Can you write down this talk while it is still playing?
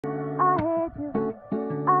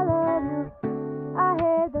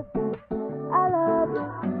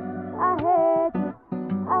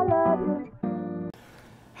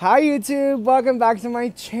Hi YouTube, welcome back to my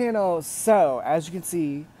channel. So, as you can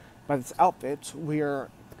see by this outfit, we are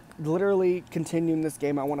literally continuing this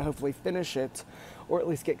game. I want to hopefully finish it, or at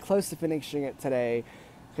least get close to finishing it today,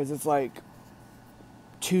 because it's like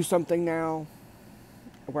 2-something now,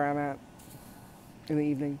 where I'm at in the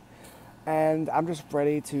evening. And I'm just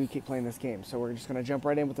ready to keep playing this game. So we're just going to jump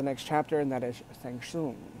right in with the next chapter, and that is Shang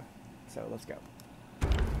Tsung. So, let's go.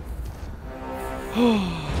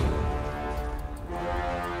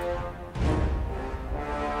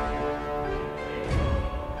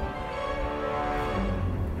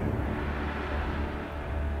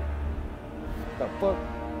 The fuck?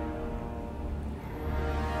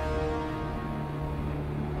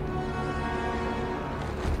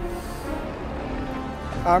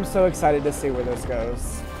 I'm so excited to see where this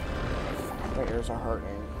goes. My ears are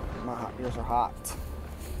hurting. My ears are hot.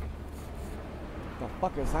 The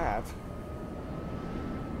fuck is that?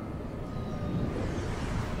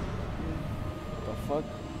 The fuck?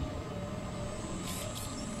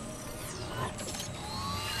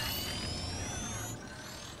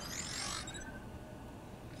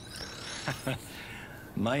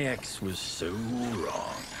 My ex was so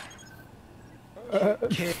wrong.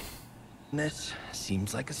 This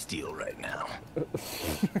seems like a steal right now.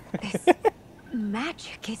 This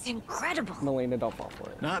magic is incredible. Melina, don't fall for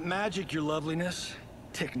it. Not magic, your loveliness.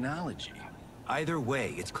 Technology. Either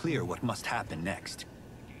way, it's clear what must happen next.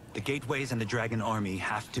 The gateways and the dragon army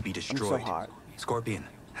have to be destroyed. I'm so hot. Scorpion,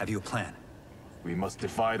 have you a plan? We must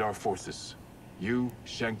divide our forces. You,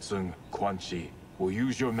 Shang Tsung, Quan Chi will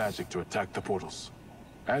use your magic to attack the portals.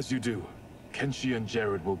 As you do, Kenshi and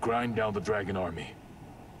Jared will grind down the dragon army.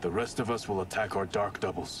 The rest of us will attack our dark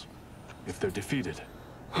doubles. If they're defeated,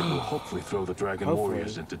 it will hopefully throw the dragon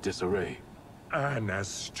warriors into disarray. An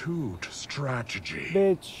astute strategy.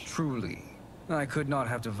 Bitch. Truly, I could not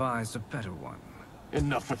have devised a better one.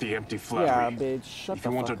 Enough with the empty Yeah, flattery. bitch. Shut If the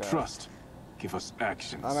you want fuck to up. trust, give us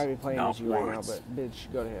actions, I might be playing not with you right now, words. but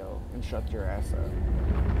bitch, go to hell and shut your ass up.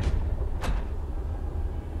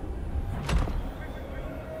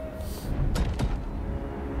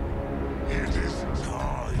 It is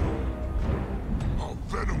time. A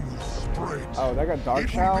venom will spread. Oh, they got dark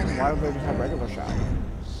shell? Why don't they just have regular shell?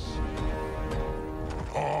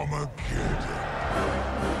 Armageddon.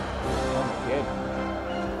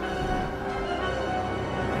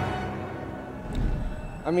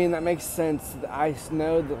 I mean, that makes sense. I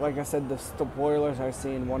know that, like I said, the spoilers I've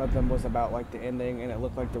seen, one of them was about, like, the ending, and it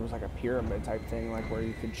looked like there was, like, a pyramid type thing, like, where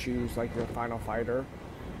you could choose, like, your final fighter.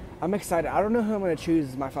 I'm excited. I don't know who I'm going to choose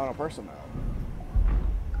as my final person, though.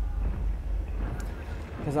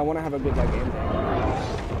 Because I want to have a good, like, ending.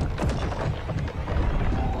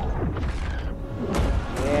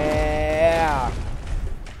 Yeah!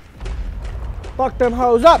 Fuck them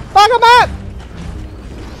hoes up! Fuck them up!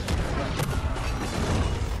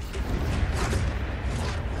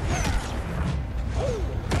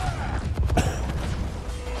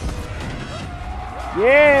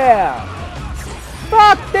 Yeah!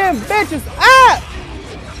 Fuck them bitches up!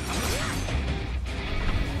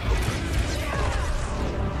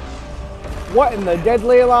 What in the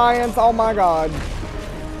Deadly Alliance? Oh my god.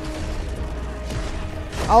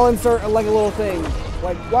 I'll insert like a little thing.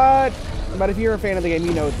 Like what? But if you're a fan of the game,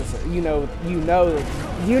 you know what this is. You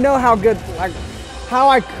know how good, like, how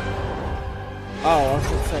I... Oh, I was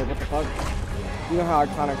gonna say, what the fuck? You know how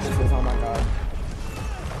iconic this is, oh my god.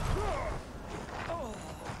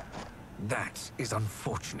 That is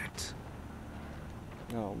unfortunate.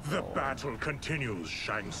 Oh, The battle continues,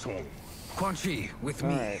 Shang Tsung. Quan Chi, with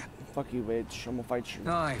me. alright. Fuck you, bitch. I'm gonna fight you.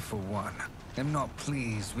 I, for one, am not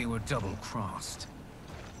pleased we were double-crossed.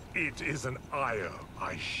 It is an ire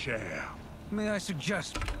I share. May I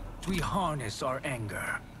suggest we harness our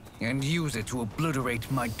anger and use it to obliterate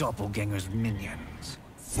my doppelganger's minions?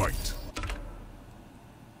 Fight.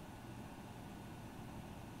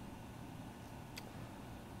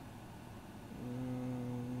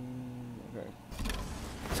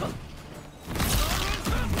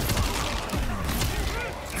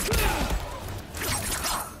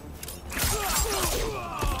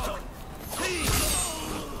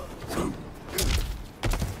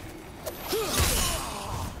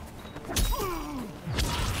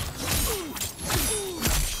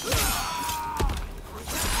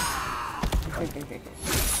 Okay.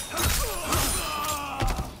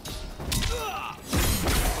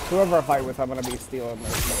 Whoever I fight with, I'm gonna be stealing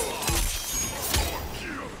this.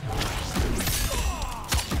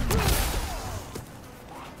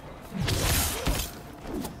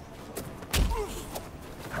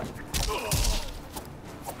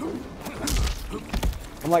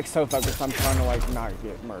 I'm like so focused, I'm trying to like not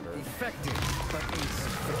get murdered. Effective. but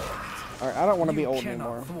insufficient. Alright, I don't want to be You old cannot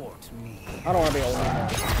anymore. thwart me. I don't want to be old anymore.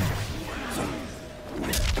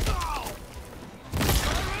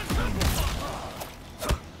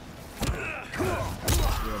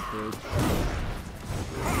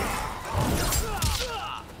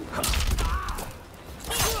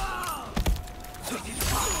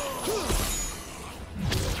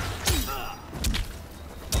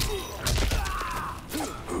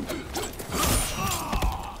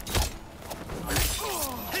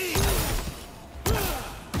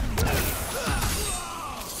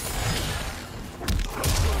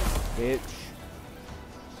 Bitch.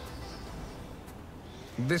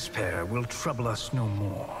 This pair will trouble us no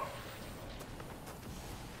more.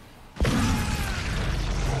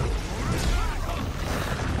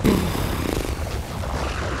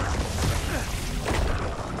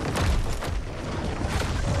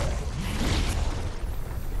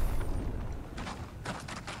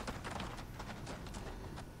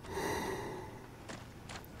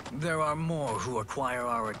 There are more who acquire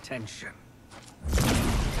our attention.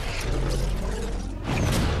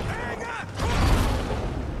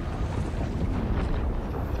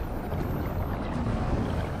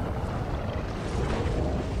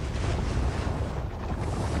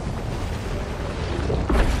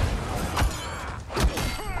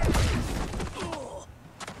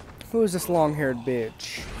 Who is this long-haired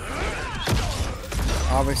bitch?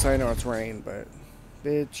 Obviously I know it's Rain, but...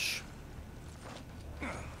 Bitch.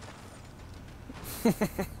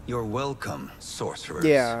 You're welcome, sorcerers.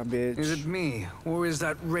 Yeah, bitch. Is it me, or is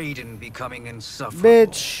that Raiden becoming insufferable?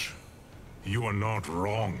 Bitch. You are not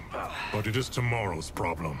wrong, but it is tomorrow's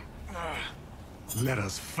problem. Let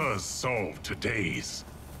us first solve today's.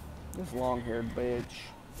 This long-haired bitch.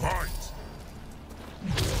 Fight!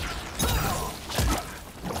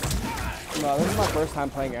 No, this is my first time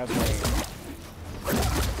playing as Rain.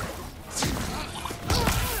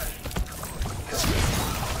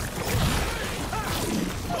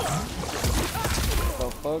 The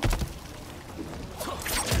fuck?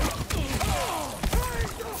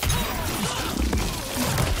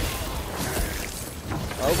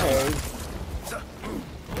 Okay.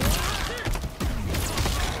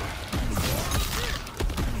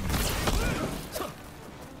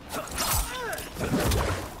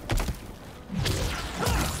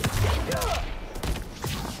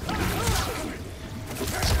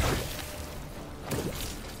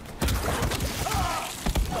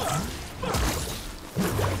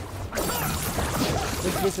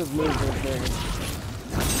 This is moving thing.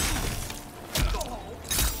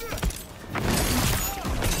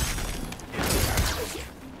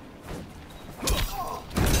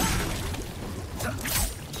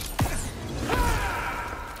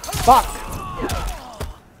 Fuck!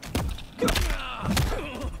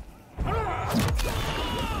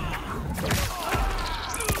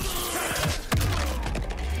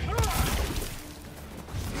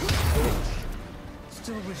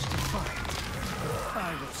 Still wish to fight?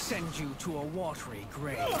 I will send you to a watery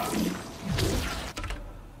grave.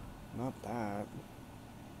 Not that.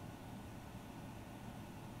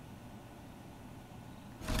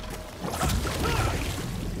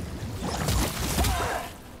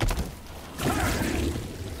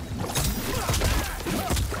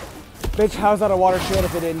 Bitch, how's that a water shield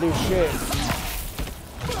if it didn't do shit?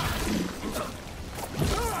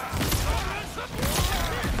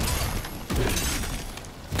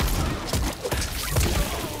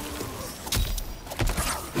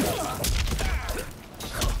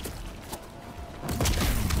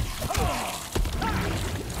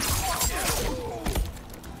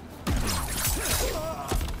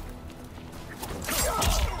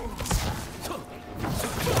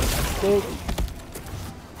 Bitch.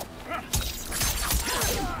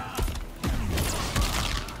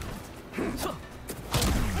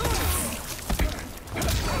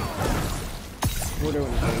 We're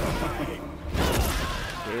doing it.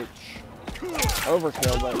 Bitch.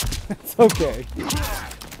 Overkill, but it's okay.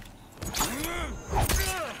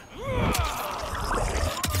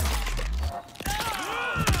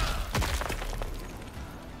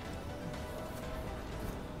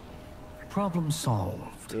 Problem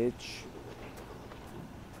solved. Bitch.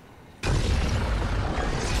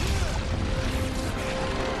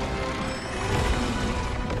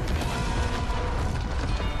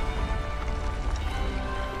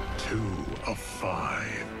 Of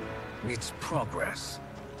 5. It's progress.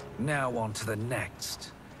 Now on to the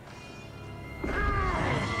next. This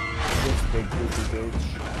big goofy bitch.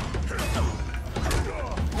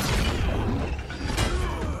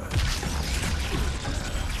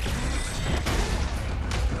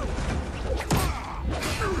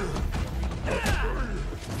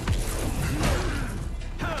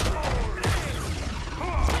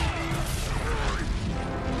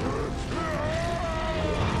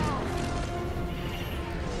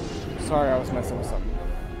 Sorry, I was messing with something.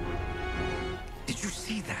 Did you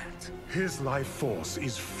see that? His life force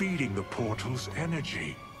is feeding the portal's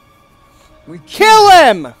energy. We Kill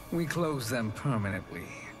him! We close them permanently.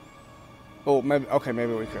 Oh, maybe. Okay,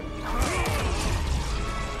 maybe we could.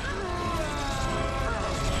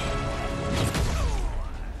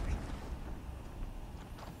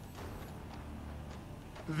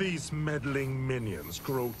 These meddling minions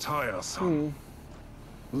grow tiresome.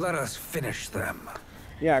 Let us finish them.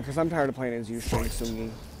 Yeah, because I'm tired of playing as you, Shang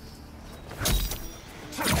Tsung.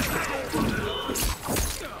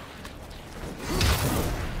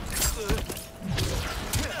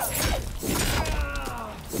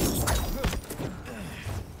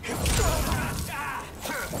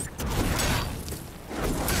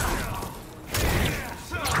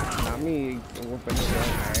 Not me whooping his own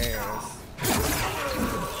ass.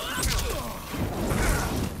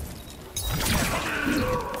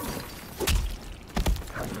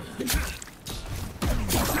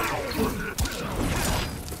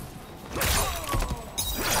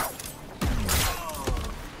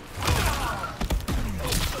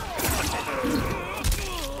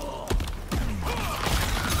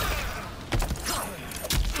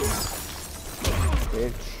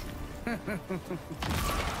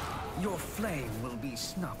 Your flame will be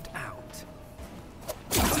snuffed out.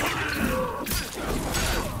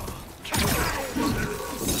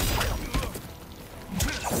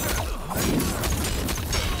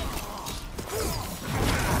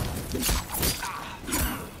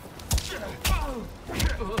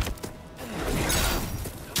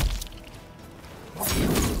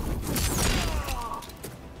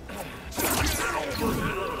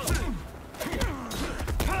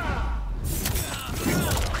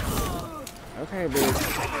 Okay,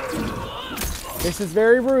 bitch. This is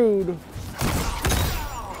very rude.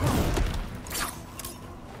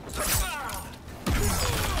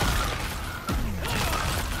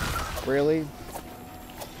 Really?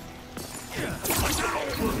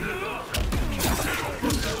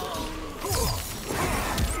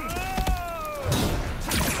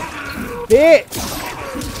 Bitch!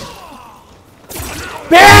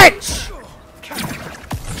 Bitch!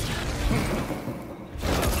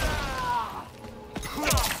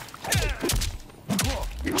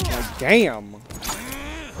 Damn.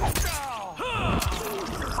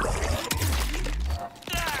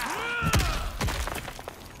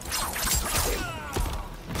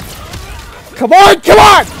 Come on, come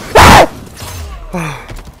on! Ah!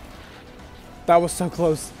 That was so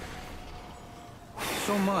close.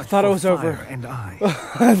 So much. I thought it was for over. fire and I.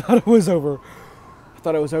 I thought it was over. I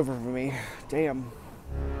thought it was over for me. Damn.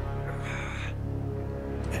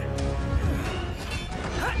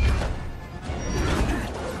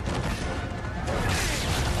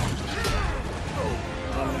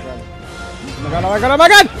 Oh my god, oh my god, oh my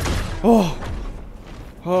god! Oh.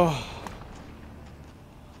 Oh.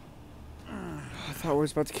 I thought we were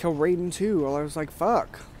about to kill Raiden too. I was like,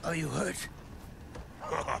 fuck. Are you hurt?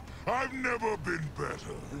 I've never been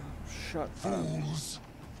better. Shut up. Fools.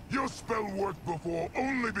 Your spell worked before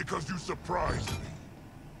only because you surprised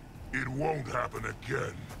me. It won't happen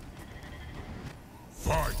again.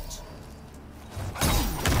 Fight.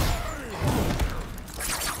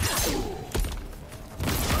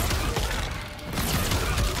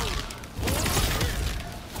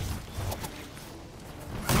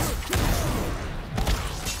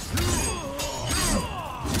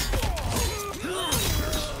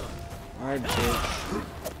 Alright, bitch.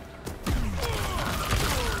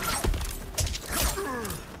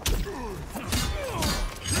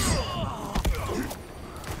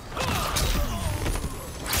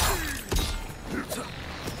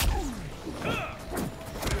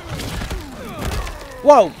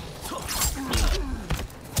 Whoa!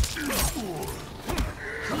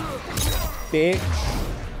 Bitch.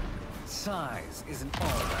 Size isn't all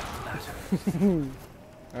that matters.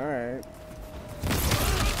 Alright.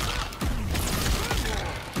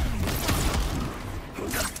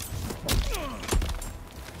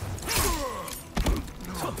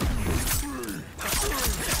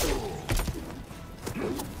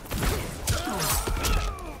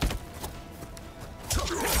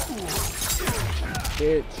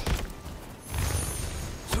 Bitch.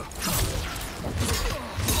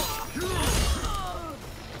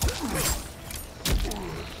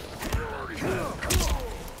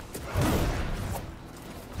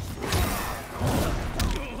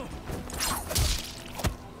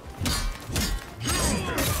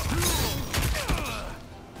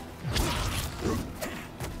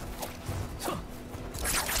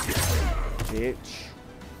 Bitch.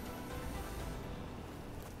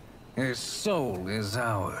 His soul is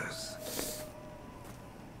ours.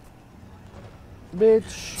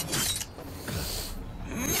 Bitch.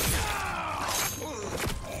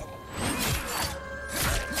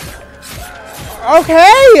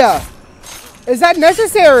 Okay! Is that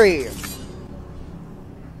necessary?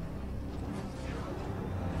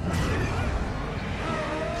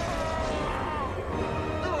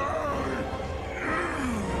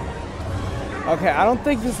 Okay, I don't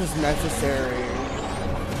think this is necessary.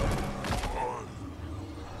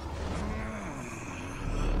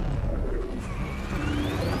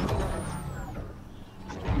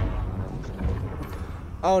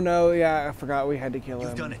 Oh no, yeah, I forgot we had to kill him.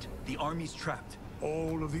 You've done it. The army's trapped.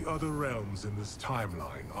 All of the other realms in this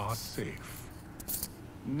timeline are safe.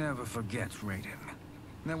 Never forget, Raiden,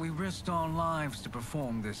 that we risked our lives to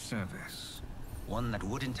perform this service. One that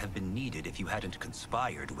wouldn't have been needed if you hadn't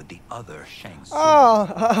conspired with the other Shang Tsung.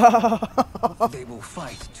 Oh! They will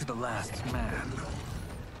fight to the last man.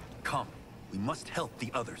 Come, we must help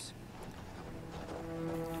the others.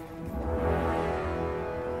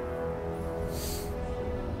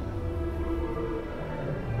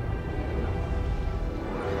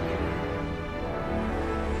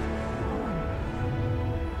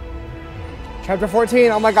 Chapter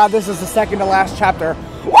 14. Oh my god, this is the second to last chapter.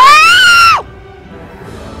 Woo!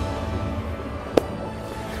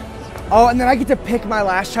 Oh, and then I get to pick my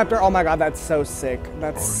last chapter. Oh my god, that's so sick.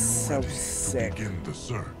 That's so sick. To begin the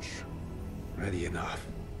search? Ready enough.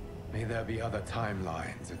 May there be other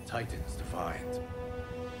timelines and titans to find.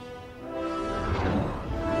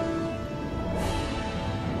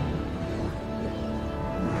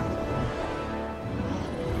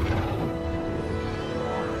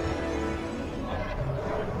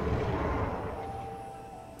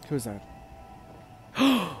 Who's that?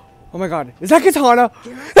 Oh my god, is that Katana?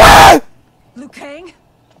 Ah! Liu Kang?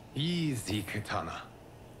 Easy, Katana.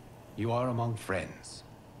 You are among friends.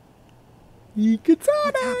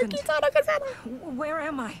 Katana, Katana. Where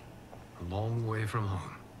am I? A long way from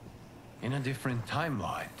home. In a different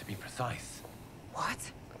timeline, to be precise.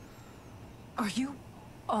 What? Are you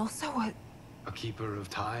also A keeper of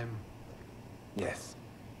time? Yes.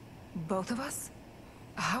 both of us?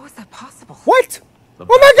 How is that possible? What? The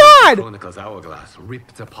Oh my god! Chronica's hourglass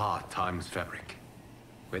ripped apart time's fabric.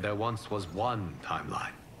 Where there once was one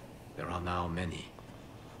timeline, there are now many.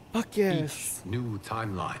 Fuck yes. Each new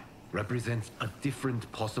timeline represents a different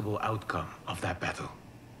possible outcome of that battle.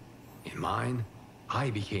 In mine, I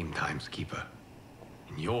became Time's Keeper.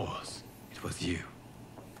 In yours, it was you.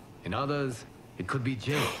 In others, it could be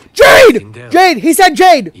Jade. Jade! Sindel, Jade! He said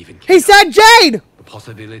Jade! even He Kano. said Jade! The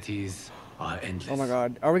possibilities are endless. Oh my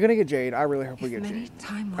god, are we gonna get Jade? I really hope we get Many Jade.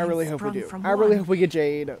 timelines I really hope we sprung do. from I really one. hope we get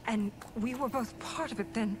Jade. And we were both part of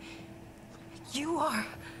it then. You are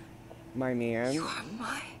My man.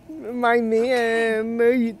 my... My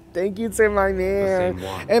man. Thank you to my man. same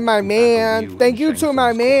one And my who man. battled you Thank in you to Shang my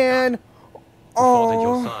Tsung's man. Who fought at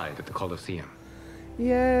your Oh. side at the Colosseum.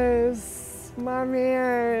 Yes. My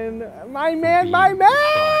man. My man. Being My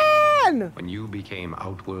inside man. When you became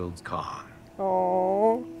Outworld's Khan.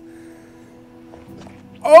 Oh.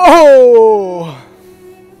 Oh.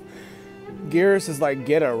 Gears is like,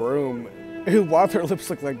 get a room. Why do their lips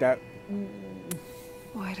look like that?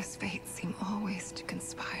 Why does fate seem always to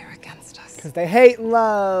conspire against us? Because they hate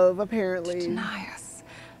love, To apparently. deny us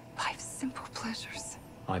life's simple pleasures.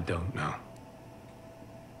 I don't know.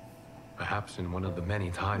 Perhaps in one of the many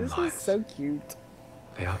This timelines, is so cute.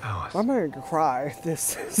 they are ours. I'm gonna cry.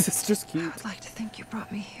 This is just I cute. would like to think you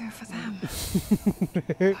brought me here for them.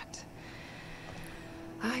 But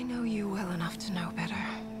I know you well enough to know better.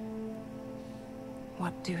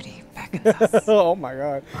 What duty beckons us? Oh my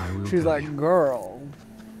god. I will She's tell like, you. girl.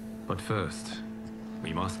 But first,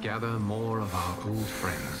 we must gather more of our old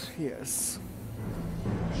friends. Yes.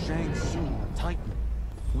 Shang Tsung, a Titan,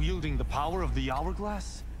 wielding the power of the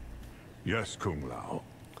hourglass? Yes, Kung Lao.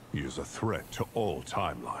 He is a threat to all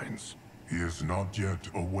timelines. He is not yet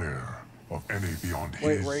aware of any beyond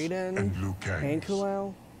Wait, his Raiden and Liu and Kang's.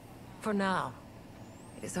 Kulao? For now,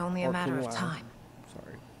 it is only Or a matter of Kulao. time.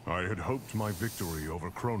 Sorry. I had hoped my victory over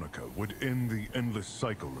Kronika would end the endless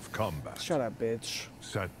cycle of combat. Shut up, bitch.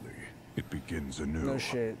 Sadly, it begins anew. No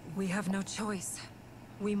shit. We have no choice.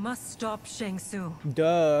 We must stop Shang Tsung.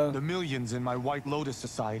 Duh. The millions in my White Lotus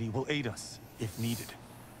Society will aid us, if needed.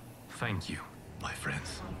 Thank you, my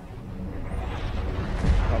friends.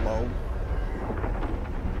 Hello.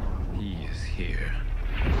 He is here.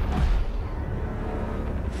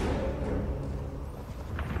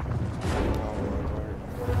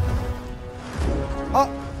 Oh!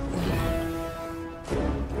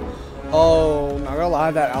 Oh, not gonna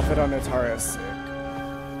lie, that outfit on Notara is sick.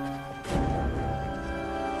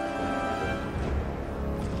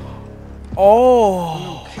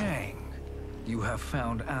 Oh. Liu Kang, you have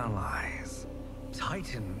found allies.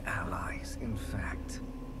 Titan allies, in fact.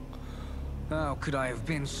 How could I have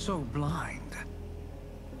been so blind?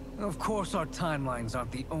 Of course, our timelines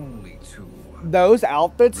aren't the only two. Those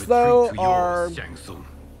outfits, though, Retreat to are... yours, Shang Tsung.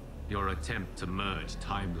 Your attempt to merge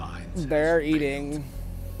timelines. They're has failed. eating.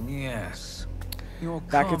 Yes. Your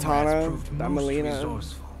That comrades katana, proved that most Melina.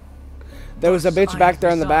 resourceful. There was a Thus, bitch I back have there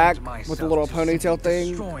in the back resigned with a myself little to ponytail simply thing.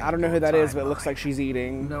 destroying I don't know who your that is, but it looks timeline. like she's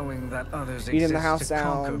eating. Knowing that others Eating the exist house to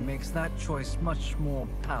conquer down. makes that choice much more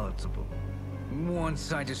palatable.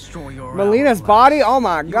 Once I destroy your Melina's hourglass, body? Oh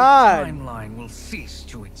my your god. timeline will cease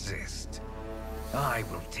to exist. I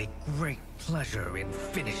will take great pleasure in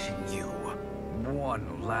finishing you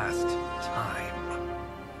one last time.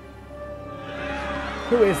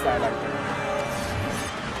 Who is that right there?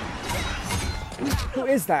 Who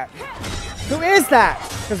is that? Who is that?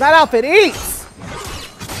 Because that outfit eats! I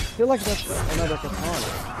feel like that's another katana.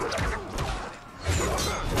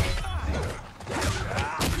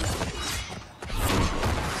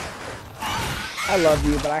 I love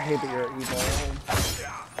you, but I hate that you're evil.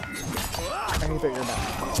 I hate that you're bad.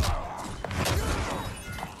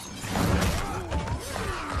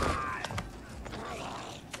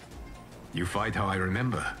 You fight how I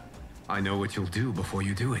remember. I know what you'll do before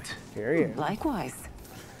you do it. Period. Likewise.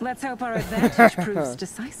 Let's hope our advantage proves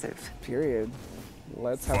decisive. Period.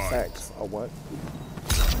 Let's have sex. Oh, what?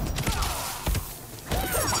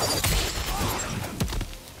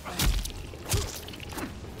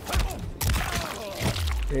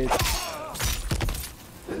 Bitch.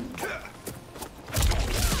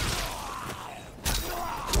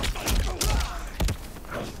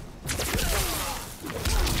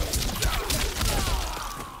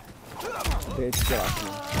 Bitch, get off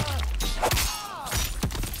me.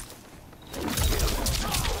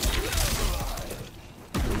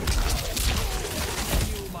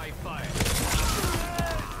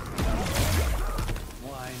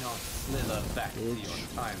 Why not slither back to your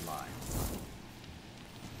timeline?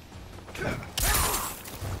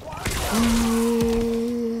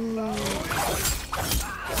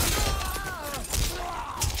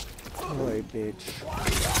 Boy, bitch.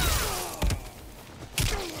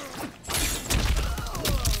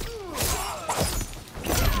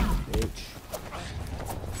 Bitch.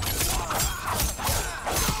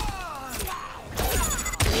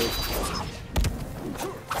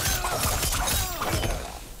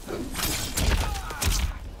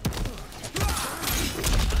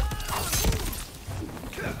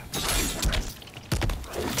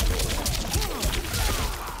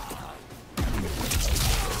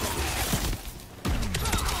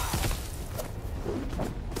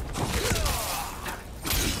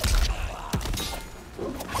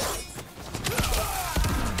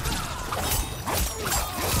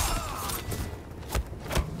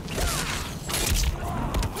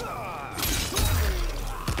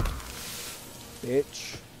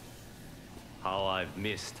 Bitch. How I've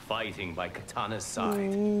missed fighting by Katana's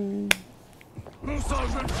side.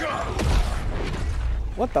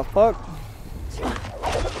 What the fuck?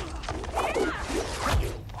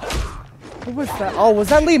 Who was that? Oh, was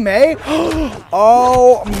that Lee May?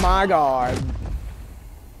 Oh my god.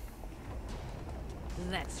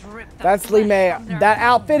 Let's rip the That's Lee flesh May. from their That bones.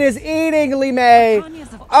 outfit is eating Lee May.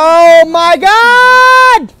 Tanya's of Oh my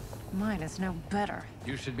god! Mine is no better.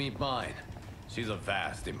 You should meet mine. She's a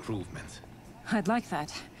vast improvement. I'd like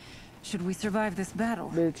that. Should we survive this battle?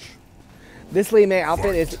 Bitch. This Lee May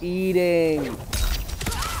outfit is eating. You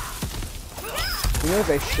know what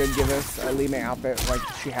they should give us? A Lee May outfit like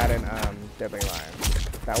she had in Deadly Lions.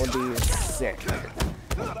 That would be sick.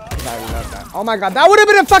 'Cause I love that. Oh my god, that would have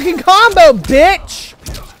been a fucking combo, bitch!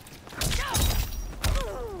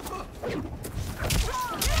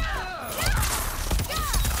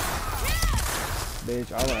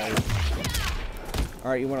 Bitch, alright.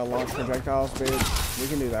 Alright, you wanna launch projectiles, bitch? We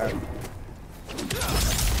can do that.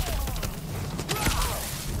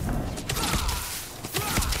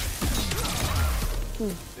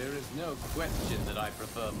 There is no question that I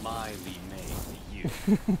prefer my Li Mei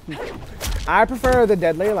to you. I prefer the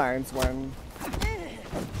Deadly Alliance one.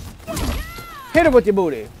 Hit it with your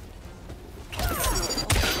booty.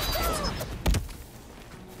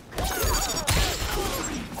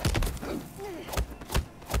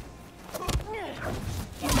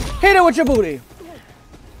 Hit it with your booty.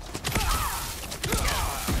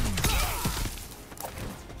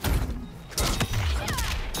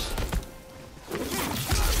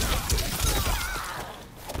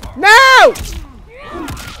 No!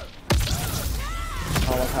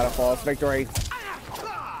 Almost had a false victory.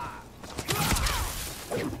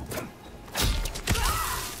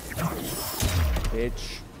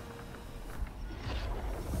 Bitch.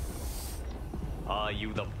 Are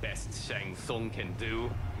you the best Shang Tsung can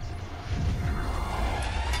do?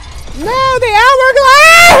 No, the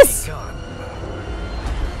hourglass!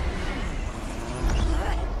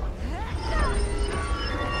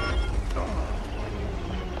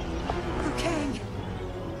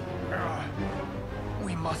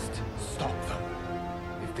 We must stop them.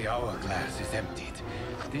 If the hourglass is emptied,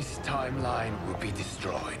 this timeline will be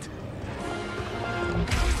destroyed.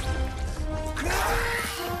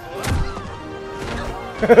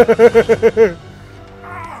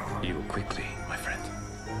 You quickly, my friend.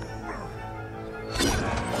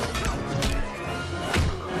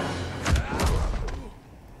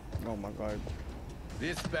 Oh my god.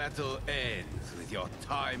 This battle ends with your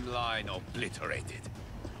timeline obliterated.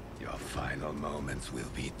 Your final moments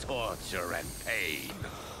will be torture and pain.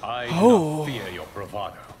 I do not fear your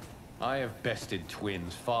bravado. I have bested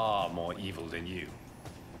twins far more evil than you.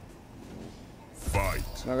 Fight.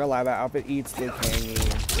 Not gonna lie, that outfit eats Liu Kang.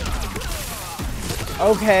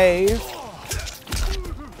 Okay.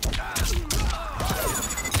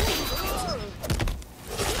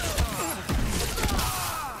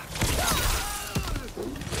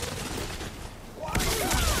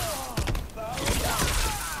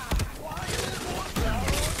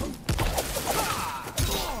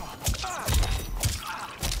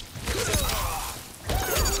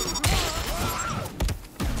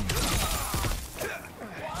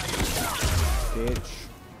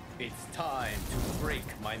 It's time to break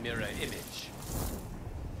my mirror image.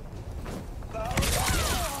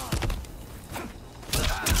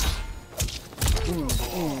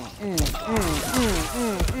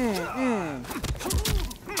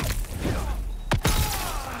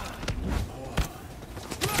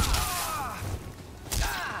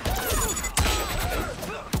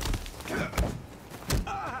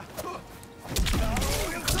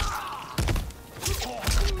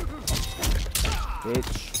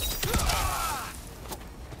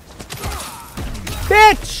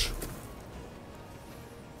 Bitch!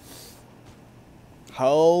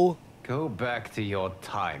 Ho. Go back to your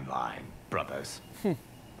timeline, brothers.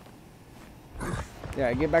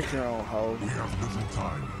 Yeah, get back to your own hoe. We have little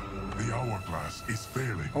time. The hourglass is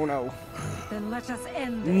failing. Oh no. Then let us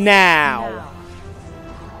end this Now.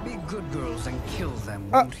 Be good girls and kill them,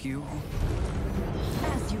 won't you?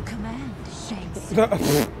 As you command, Shang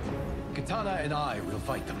Tsung. Katana and I will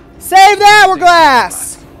fight them. Save the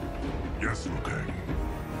hourglass! Yes, Liu Kang.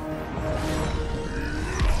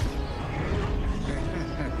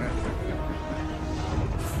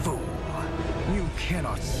 Fool. You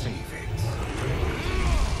cannot save it.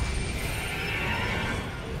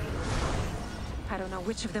 I don't know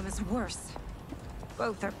which of them is worse.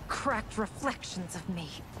 Both are cracked reflections of me.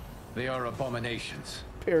 They are abominations.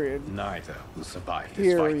 Period. Neither will survive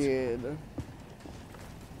this fight. Period.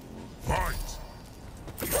 Fight!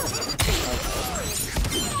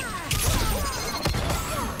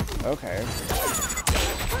 Okay.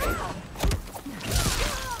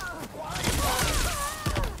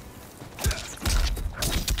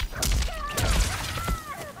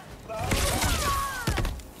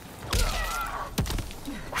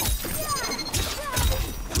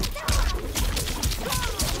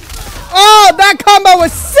 Oh, that combo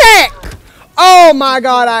was sick! Oh my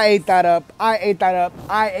god, I ate that up. I ate that up.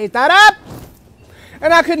 I ate that up!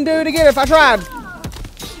 And I couldn't do it again if I tried.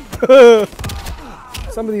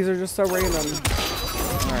 Some of these are just so random.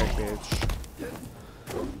 Alright, bitch.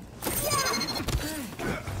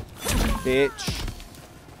 Bitch.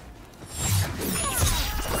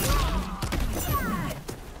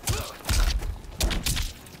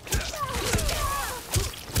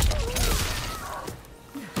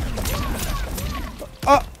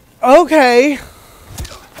 Okay.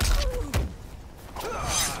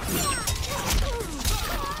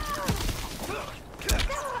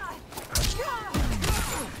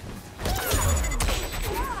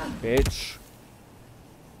 Bitch.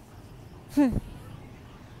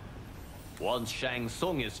 Once Shang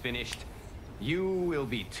Tsung is finished, you will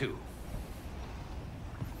be too.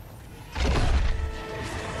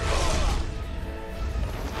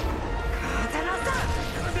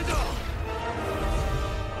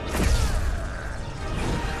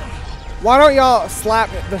 Why don't y'all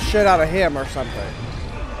slap the shit out of him or something?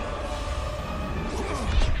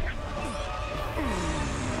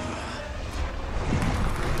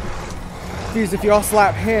 Because if y'all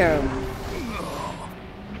slap him...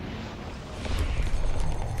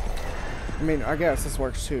 I mean, I guess this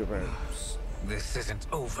works too, but... This isn't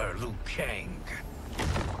over, Liu Kang.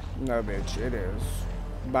 No, bitch, it is.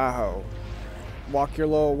 Bye, ho. Walk your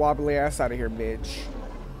little wobbly ass out of here, bitch.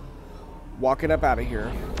 walking up out of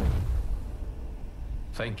here.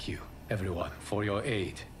 Thank you, everyone, for your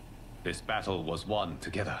aid. This battle was won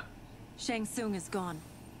together. Shang Tsung is gone,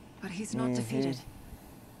 but he's not defeated.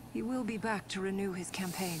 He will be back to renew his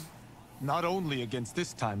campaign. Not only against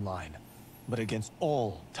this timeline, but against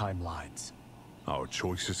all timelines. Our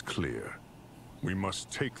choice is clear. We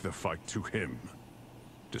must take the fight to him.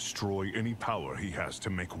 Destroy any power he has to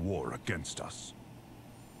make war against us.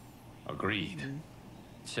 Agreed.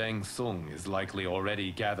 Shang Tsung is likely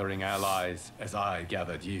already gathering allies as I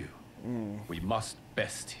gathered you. We must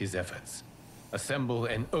best his efforts. Assemble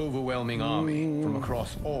an overwhelming army from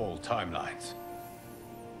across all timelines.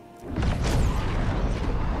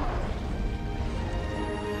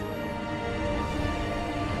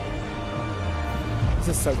 This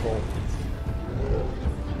is so cool.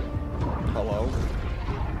 Hello?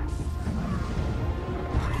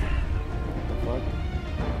 What the fuck?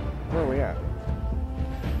 Where are we at?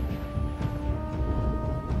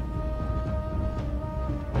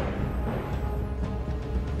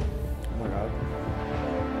 Oh my god.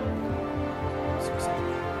 So excited.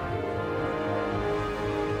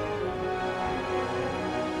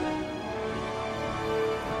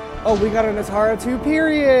 Oh, we got an Atara 2,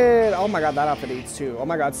 period! Oh my god, that outfit eats too. Oh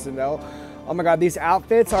my god, Sindel. Oh my god, these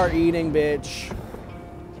outfits are eating, bitch.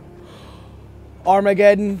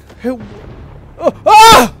 Armageddon. Who? Oh!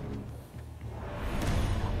 Ah!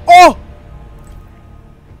 Oh!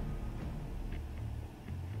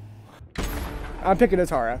 I'm picking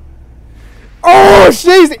Atara. Oh,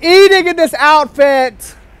 she's eating in this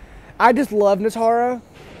outfit! I just love Natara.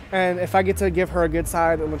 And if I get to give her a good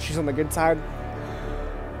side, and when she's on the good side,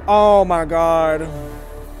 oh my god.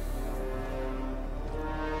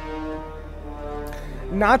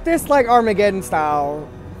 Not this like Armageddon style.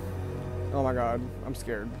 Oh my god, I'm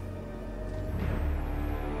scared.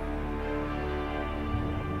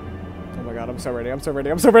 Oh my god, I'm so ready, I'm so ready,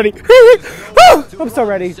 I'm so ready. I'm so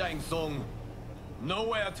ready. Shang Tsung,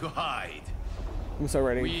 nowhere to hide. I'm so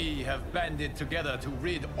ready. We have banded together to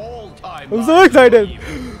rid all time. I'm so excited.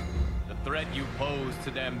 The threat you pose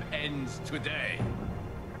to them ends today.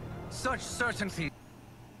 Such certainty,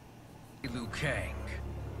 Liu Kang,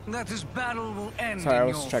 that this battle will end Sorry, I in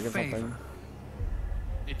was your checking favor. something.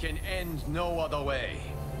 It can end no other way.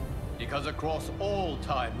 Because across all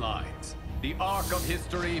timelines, the arc of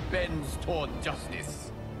history bends toward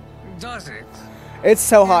justice. Does it? It's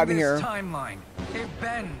so hot in this here. Timeline, it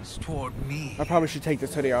bends toward me. I probably should take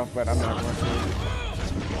this hoodie off, but I'm not going to.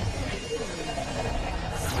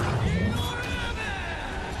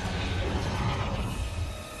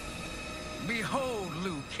 Behold,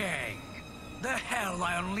 Liu Kang, the hell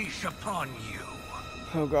I unleash upon you.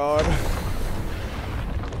 Oh god.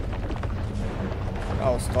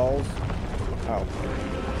 Oh, stalls. Oh.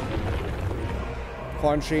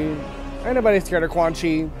 Quan Chi. Ain't nobody scared of Quan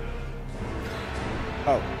Chi.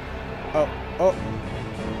 Oh. Oh. Oh.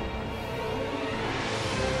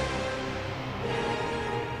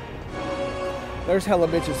 There's hella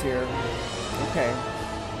bitches here. Okay.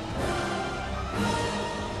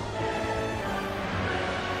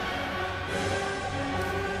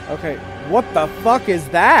 Okay. What the fuck is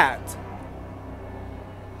that?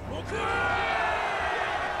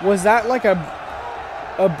 Was that like a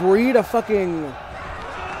breed of fucking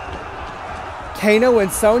Kano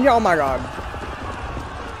and Sonya? Oh my god.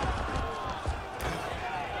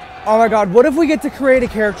 Oh my god, what if we get to create a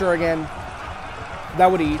character again?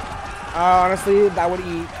 That would eat. Honestly, that would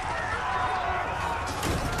eat.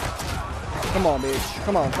 Come on, bitch.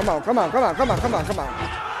 Come on, come on, come on, come on, come on, come on, come on.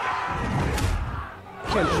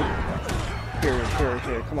 Can't shoot. Period, period,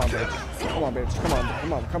 period. Come on, bitch. Come on, bitch. Come on,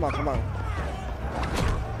 come on, come on, come on.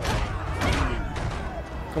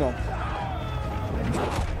 Come on.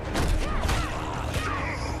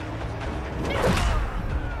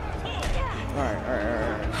 Alright, alright,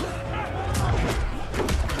 alright.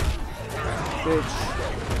 Bitch.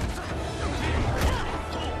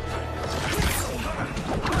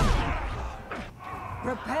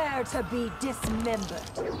 Prepare to be dismembered.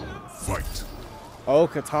 Fight. Oh,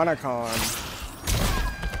 Katana Con.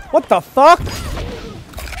 What the fuck?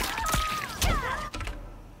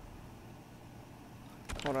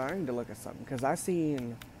 Hold on, I need to look at something because I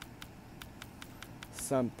seen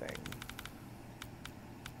something.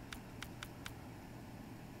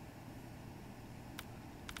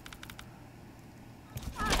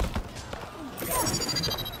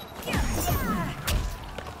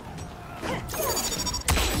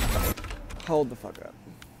 Hold the fuck up.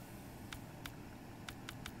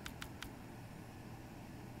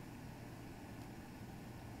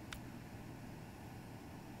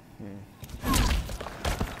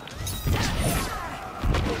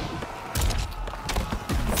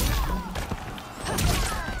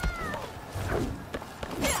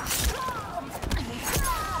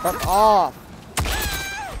 Fuck off.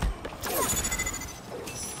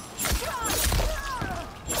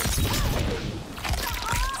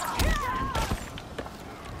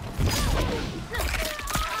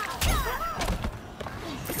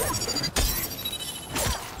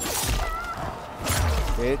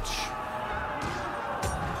 Bitch.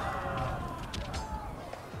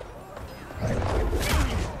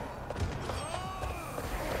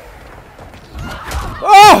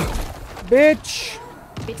 Oh! Bitch!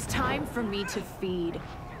 It's time for me to feed.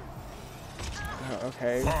 Oh,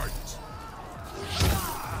 okay.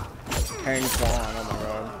 Kang's gone, oh my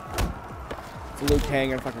god. It's Liu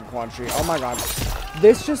Kang and fucking Quan Chi. Oh my god.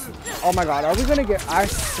 This just, oh my god, are we gonna get, I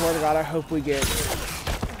swear to god, I hope we get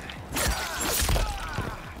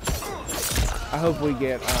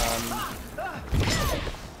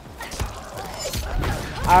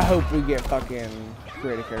fucking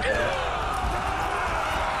creative character.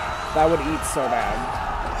 That would eat so bad.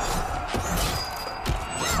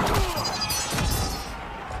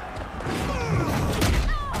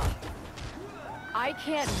 I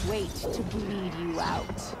can't wait to bleed you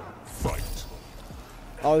out. Fight.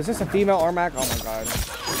 Oh, is this a female Armac? Oh my god.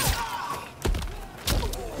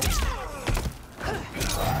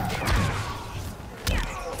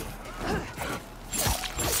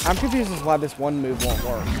 I'm confused as to why this one move won't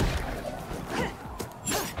work.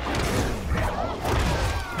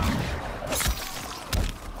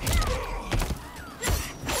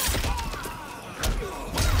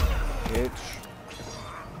 Bitch.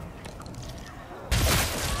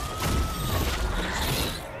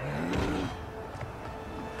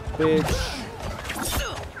 Bitch.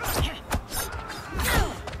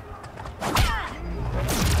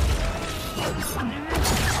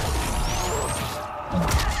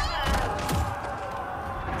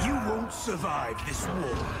 You won't survive this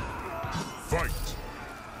war. Fight.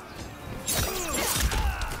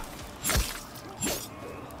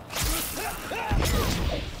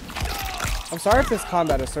 I'm sorry if this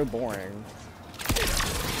combat is so boring.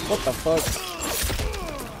 What the fuck?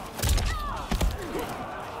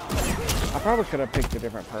 I probably could have picked a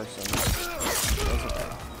different person. That's okay.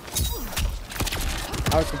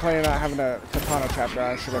 I was complaining about having a katana chapter.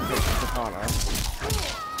 I should have picked a katana.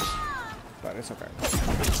 But it's okay.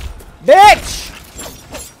 Bitch!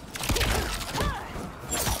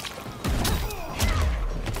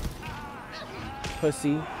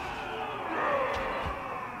 Pussy.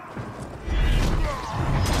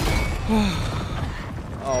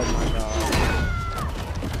 Oh my god.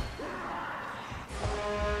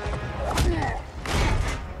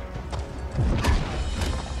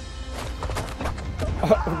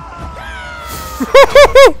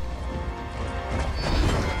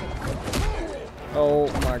 Oh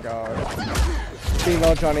my god.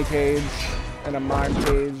 Female Johnny Cage and a mime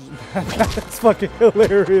cage. That's fucking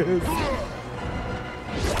hilarious.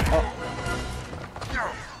 Oh.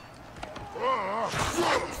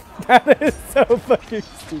 That is so fucking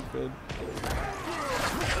stupid.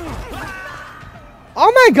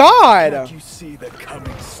 Oh my god! Can't you see the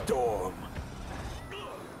coming storm?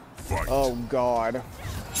 Fight. Oh god.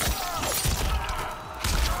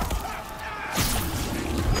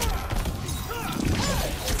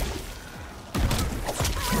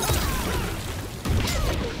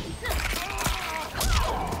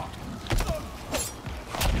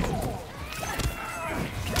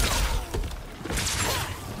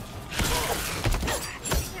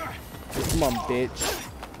 Come on, bitch.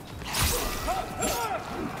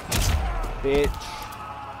 Bitch.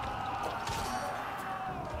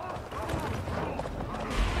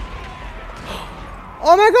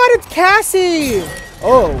 Oh my god, it's Cassie!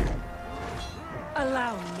 Oh.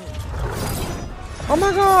 Allow me. Oh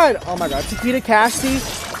my god! Oh my god, Takeda Cassie.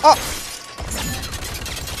 Oh!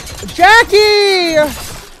 Jackie!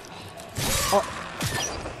 Oh.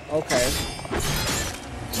 Okay.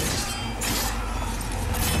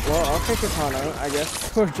 Well, I'll take Katana, I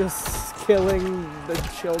guess. We're just killing the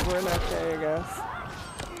children, okay, I guess.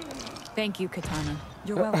 Thank you, Katana.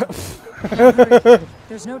 You're welcome. Hurry.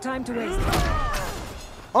 There's no time to waste.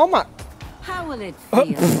 Oh my... How will it feel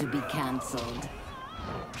to be cancelled?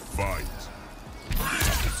 Fight.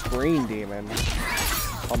 Screen Demon.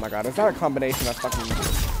 Oh my god, is that a combination of fucking...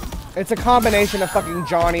 It's a combination of fucking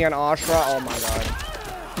Johnny and Ashra. Oh my god.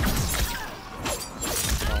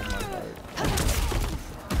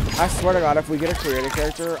 I swear to god, if we get a creative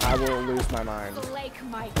character, I will lose my mind.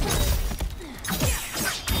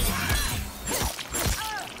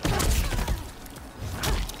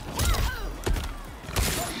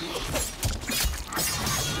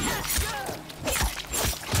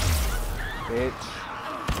 Bitch.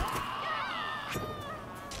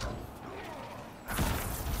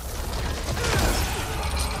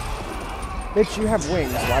 Bitch, you have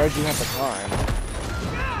wings. Why would you have to climb?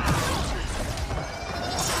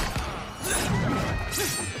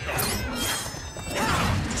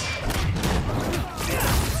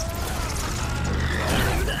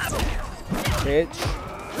 Bitch.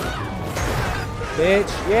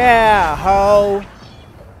 Bitch. Yeah, ho.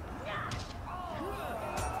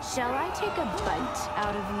 Shall I take a bite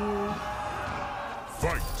out of you?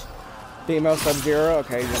 Fight! Female Sub-Zero?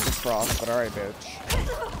 Okay, you're just frost, but alright, bitch.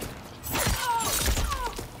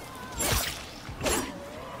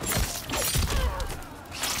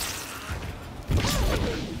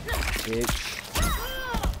 Bitch.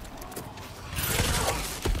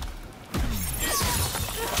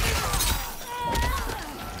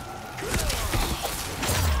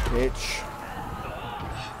 Bitch.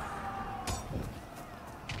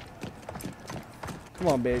 Come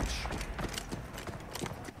on, bitch.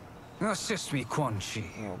 Assist me, Quan Chi.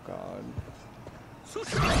 Oh, God.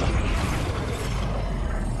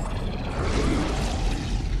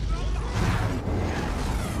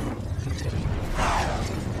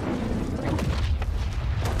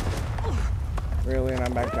 Really? And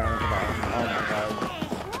I'm back down at the bottom. Oh, my God.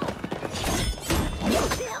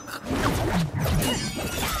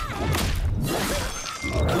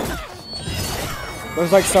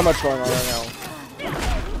 There's like so much going on right now.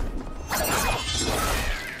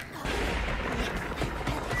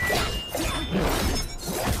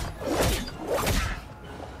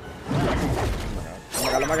 Oh my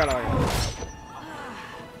god, oh my god, oh my god.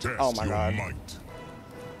 Oh my god.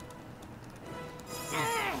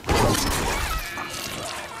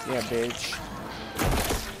 Yeah, bitch.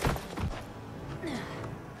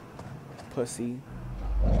 Pussy.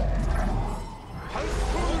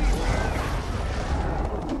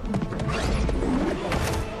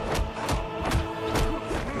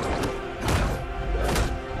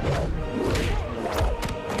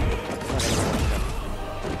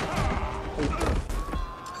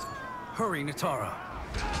 Hurry, Natara.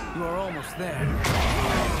 You are almost there.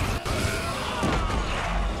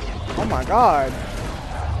 Oh my god.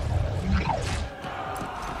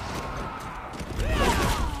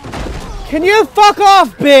 Can you fuck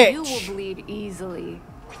off, bitch? You will bleed easily.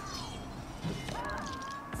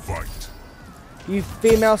 Fight. You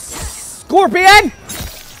female scorpion!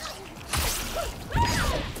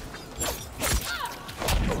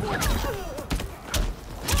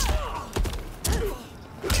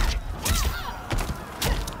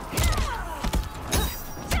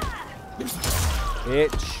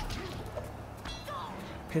 Bitch.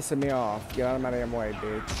 Pissing me off. Get out of my damn way,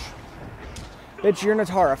 bitch. Bitch, you're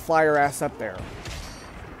Natara. Fly your ass up there.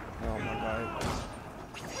 Oh my god.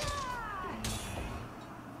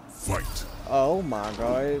 Fight. Oh my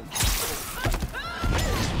god.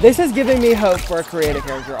 This is giving me hope for a creative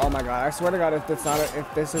character. Oh my god. I swear to god, if it's not if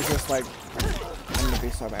this is just like, I'm gonna be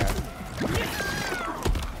so mad.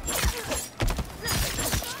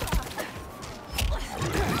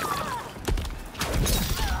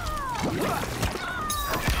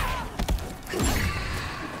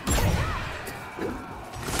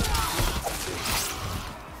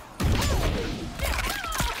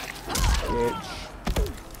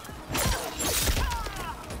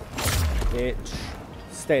 Bitch.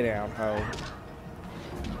 Stay down, ho.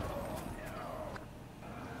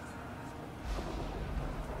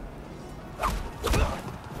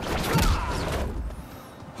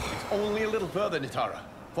 Only a little further, Natara.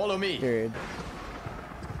 Follow me. Period.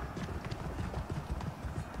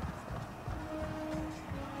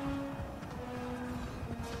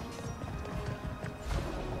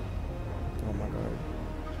 Oh my god.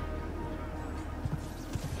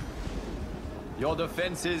 Your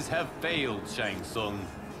defenses have failed, Shang Tsung.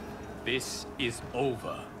 This is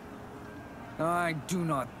over. I do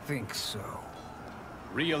not think so.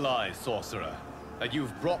 Realize, sorcerer, that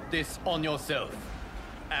you've brought this on yourself.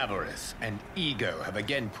 Avarice and ego have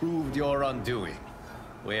again proved your undoing.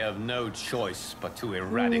 We have no choice but to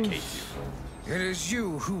eradicate you. It is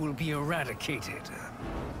you who will be eradicated.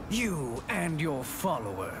 You and your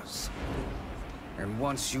followers. And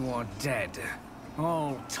once you are dead,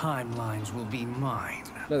 all timelines will be mine.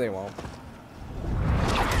 No, they won't.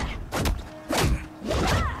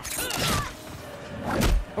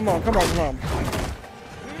 Come on, come on, come on.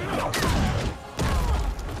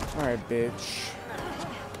 Alright, bitch.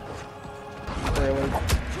 Really?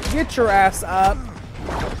 Get your ass up.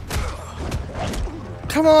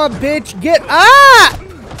 Come on, bitch. Get up!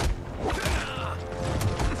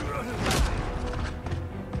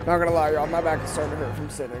 Not gonna lie, y'all. My back is starting to hurt from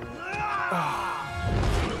sitting.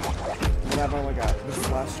 And I've only got this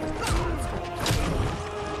last one.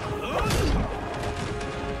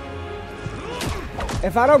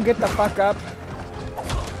 If I don't get the fuck up,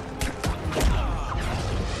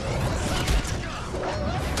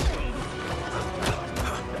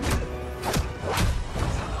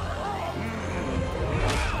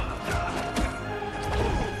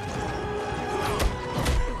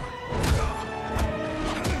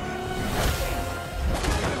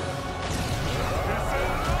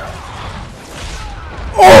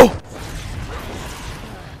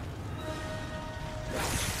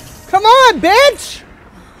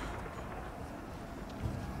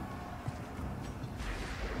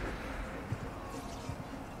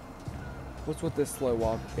 What's with this slow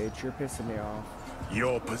walk, bitch? You're pissing me off.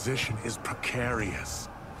 Your position is precarious.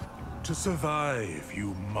 To survive,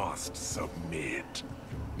 you must submit.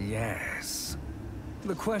 Yes.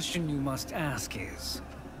 The question you must ask is,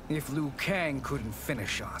 if Liu Kang couldn't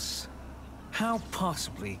finish us, how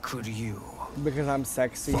possibly could you? Because I'm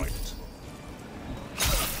sexy. Fight.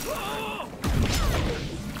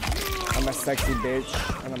 I'm a sexy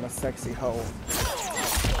bitch, and I'm a sexy hoe.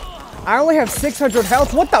 I only have 600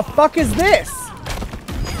 health. What the fuck is this?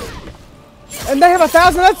 And they have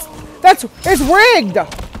 1,000. It's rigged.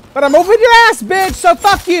 But I'm over your ass, bitch. So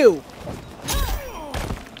fuck you.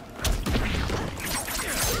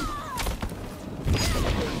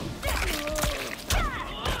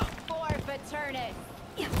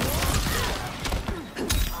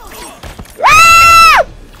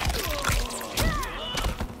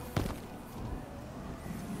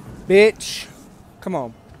 Bitch. Come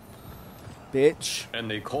on. Bitch. And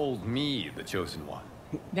they called me the Chosen One.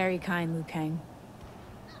 Very kind, Liu Kang.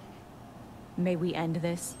 May we end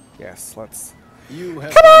this? Yes, let's. You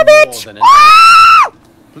have Come on, done bitch! more than enough.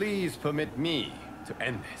 Please permit me to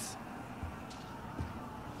end this.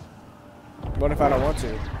 What if I don't want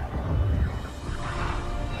to?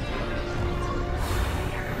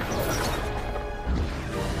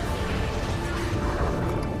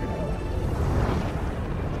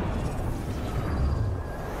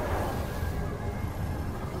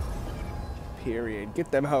 Period.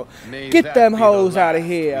 Get them Get them hoes out of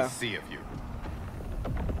here. See of you.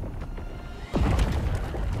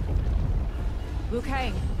 Liu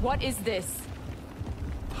Kang, what is this?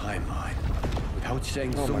 Timeline. Without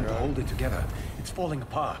Shang Tsung to hold it together, it's falling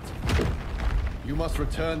apart. You must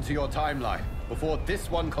return to your timeline before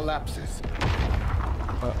this one collapses.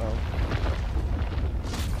 Uh-oh.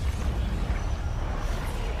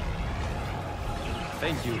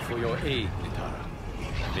 Thank you for your aid, Nitara.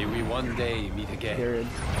 May we one day meet again. Period.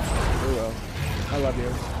 We will. I love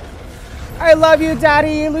you. I love you,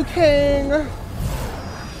 Daddy, Liu Kang.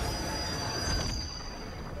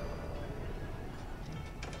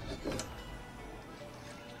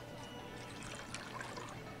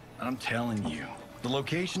 I'm telling you, the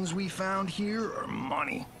locations we found here are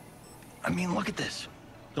money. I mean, look at this.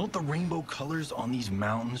 Don't the rainbow colors on these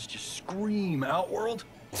mountains just scream Outworld?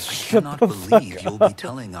 I cannot believe you'll be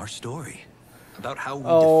telling our story about how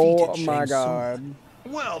we defeated my Shang God. Tsung.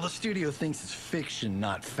 Well, the studio thinks it's fiction,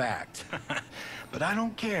 not fact. But I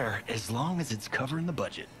don't care as long as it's covering the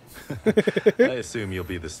budget. I assume you'll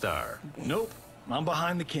be the star. Nope. I'm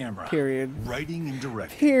behind the camera. Period. Writing and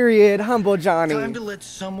directing. Period. Humble Johnny. Time to let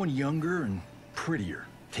someone younger and prettier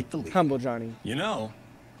take the lead. Humble Johnny. You know,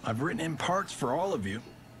 I've written in parts for all of you,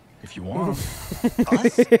 if you want.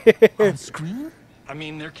 Us? On screen? I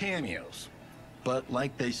mean, they're cameos. But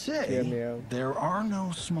like they say, there are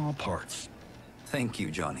no small parts. Thank you,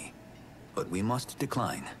 Johnny. But we must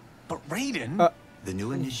decline. But Raiden... the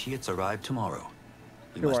new initiates arrive tomorrow.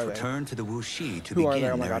 We Who must are they? return to the Wuxi to Who are they?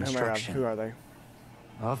 begin Oh my their God. instruction. Who are they?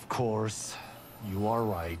 Of course. You are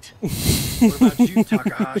right. What about you,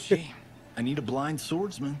 Takahashi? I need a blind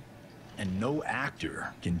swordsman. And no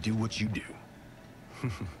actor can do what you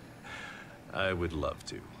do. I would love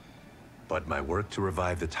to. But my work to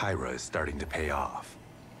revive the Tyra is starting to pay off.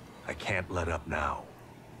 I can't let up now.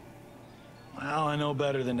 Well, I know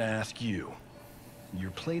better than to ask you.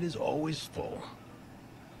 Your plate is always full.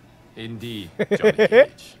 Indeed, Johnny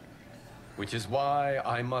Cage. Which is why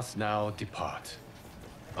I must now depart.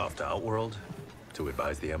 Off to Outworld? To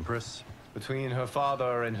advise the Empress? Between her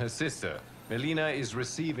father and her sister, Melina is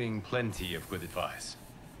receiving plenty of good advice.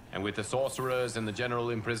 And with the sorcerers and the general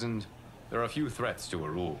imprisoned, there are few threats to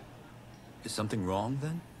her rule. Is something wrong,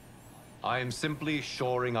 then? I am simply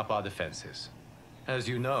shoring up our defenses. As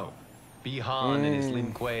you know, Bi-Han and his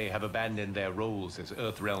Lin Kuei have abandoned their roles as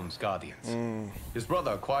Earthrealm's guardians. His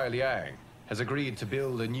brother, Kuai Liang, has agreed to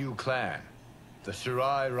build a new clan, the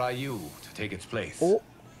Shirai Ryu, to take its place.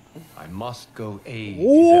 I must go aid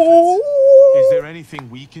his efforts. Is there anything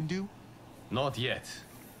we can do? Not yet,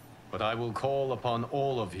 but I will call upon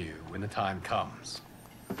all of you when the time comes.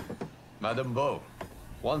 Madame Bo,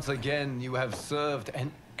 once again you have served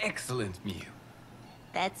an excellent meal.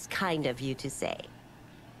 That's kind of you to say.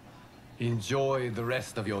 Enjoy the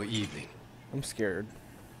rest of your evening. I'm scared.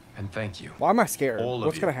 And thank you. Why am I scared? All of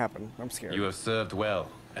What's you. gonna happen? I'm scared. You have served well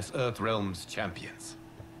as Earthrealm's champions.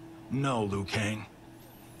 No, Liu Kang.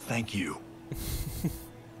 Thank you.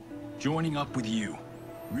 Joining up with you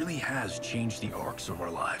really has changed the arcs of our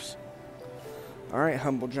lives. All right,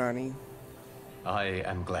 Humble Johnny. I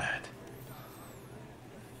am glad.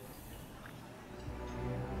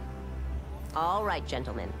 All right,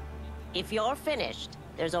 gentlemen. If you're finished,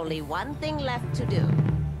 There's only one thing left to do.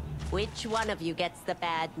 Which one of you gets the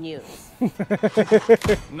bad news?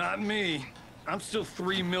 Not me. I'm still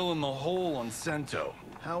 3 mil in the hole on Sento.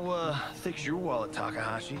 How, thick's your wallet,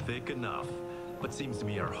 Takahashi? Thick enough. But seems to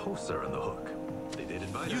me our hosts are on the hook. They did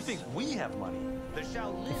invite us. You think we have money? The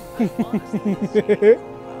Shaolin, honestly.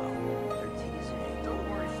 Don't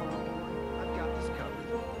worry, Farmer. I've got this covered.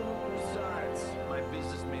 Besides, my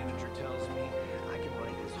business manager tells me I can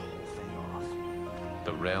write this whole thing off.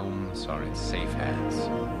 The realms are in safe hands.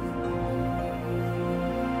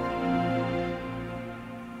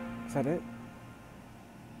 Is that it?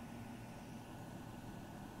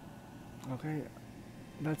 Okay,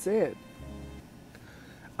 that's it.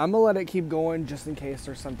 I'm gonna let it keep going just in case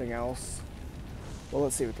there's something else. Well,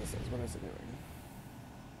 let's see what this is. What is it doing?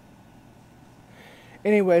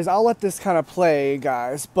 Anyways, I'll let this kind of play,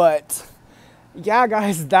 guys. But yeah,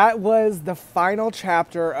 guys, that was the final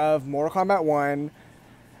chapter of Mortal Kombat 1.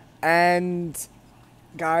 And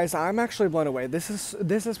guys, I'm actually blown away. This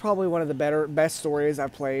is probably one of the best stories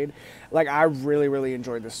I've played. Like, I really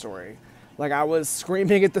enjoyed this story. Like, I was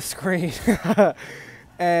screaming at the screen.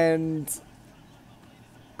 And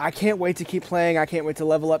I can't wait to keep playing. I can't wait to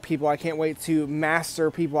level up people. I can't wait to master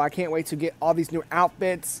people. I can't wait to get all these new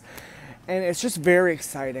outfits. And it's just very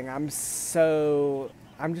exciting. I'm just so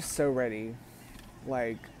ready.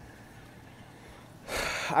 Like,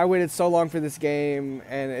 I waited so long for this game,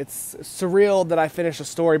 and it's surreal that I finished a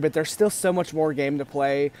story, but there's still so much more game to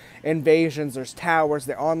play. Invasions, there's towers,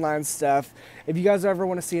 the online stuff. If you guys ever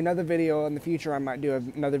want to see another video in the future, I might do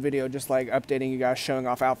another video just like updating you guys, showing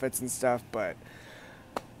off outfits and stuff. But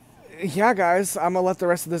yeah, guys, I'm gonna let the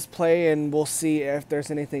rest of this play, and we'll see if there's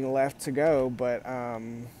anything left to go. But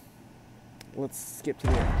let's skip to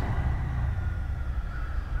the end.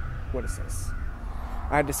 What is this?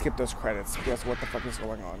 I had to skip those credits because what the fuck is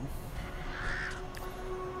going on?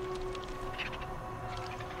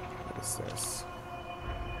 What is this?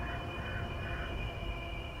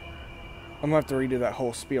 I'm gonna have to redo that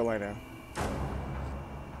whole spiel I know.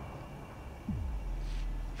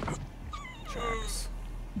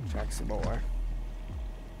 Jackson boy.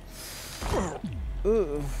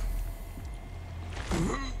 Ugh.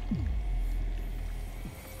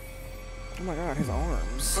 Oh my god, his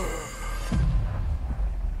arms.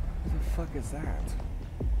 What the fuck is that?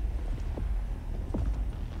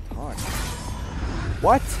 Todd.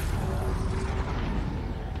 What?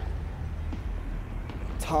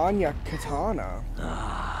 Tanya Katana.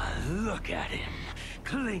 Ah, look at him,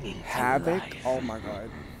 clinging to Havoc? life. Oh my god.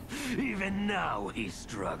 Even now he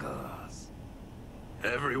struggles.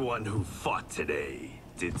 Everyone who fought today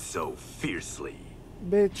did so fiercely.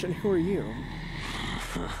 Bitch, and who are you?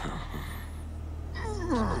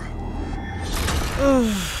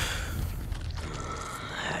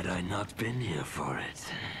 Had I not been here for it,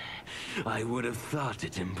 I would have thought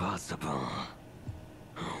it impossible.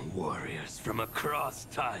 Warriors from across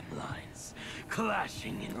timelines,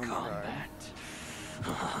 clashing in combat.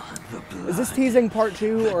 Is this teasing part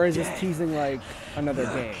 2, or is this teasing like another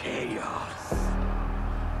game? Chaos.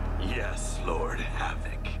 Yes, Lord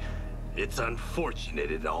Havoc. It's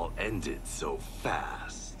unfortunate it all ended so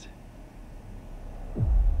fast.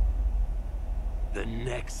 The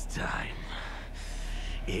next time,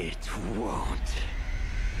 it won't.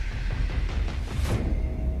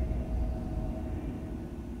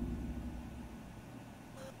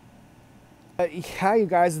 Yeah, you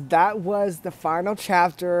guys, that was the final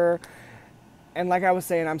chapter. And like I was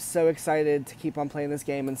saying, I'm so excited to keep on playing this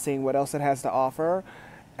game and seeing what else it has to offer.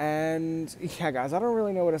 And yeah, guys, I don't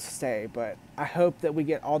really know what else to say, but I hope that we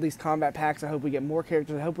get all these combat packs. I hope we get more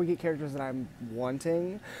characters. I hope we get characters that I'm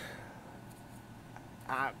wanting.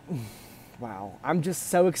 Wow, I'm just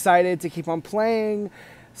so excited to keep on playing.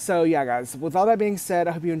 So yeah, guys, with all that being said,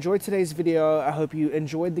 I hope you enjoyed today's video. I hope you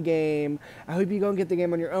enjoyed the game. I hope you go and get the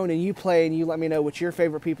game on your own and you play and you let me know what your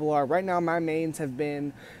favorite people are. Right now, my mains have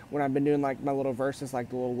been, when I've been doing like my little verses, like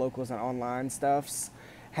the little locals and online stuffs,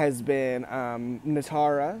 has been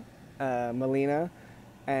Natara, Melina,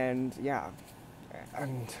 and yeah.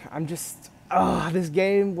 And I'm just, this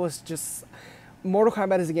game was just... Mortal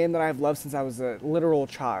Kombat is a game that I've loved since I was a literal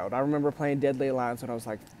child. I remember playing Deadly Alliance when I was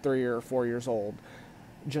like 3 or 4 years old.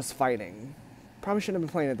 Just fighting. Probably shouldn't have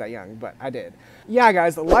been playing it that young, but I did. Yeah,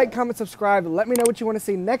 guys, like, comment, subscribe. Let me know what you want to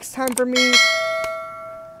see next time from me.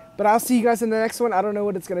 But I'll see you guys in the next one. I don't know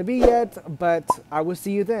what it's going to be yet, but I will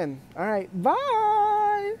see you then. All right,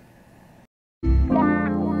 bye!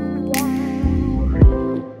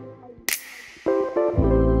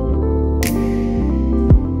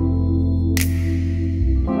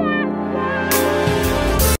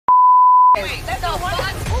 Wait, that's not what?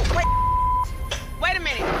 Wait a minute.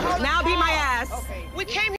 We came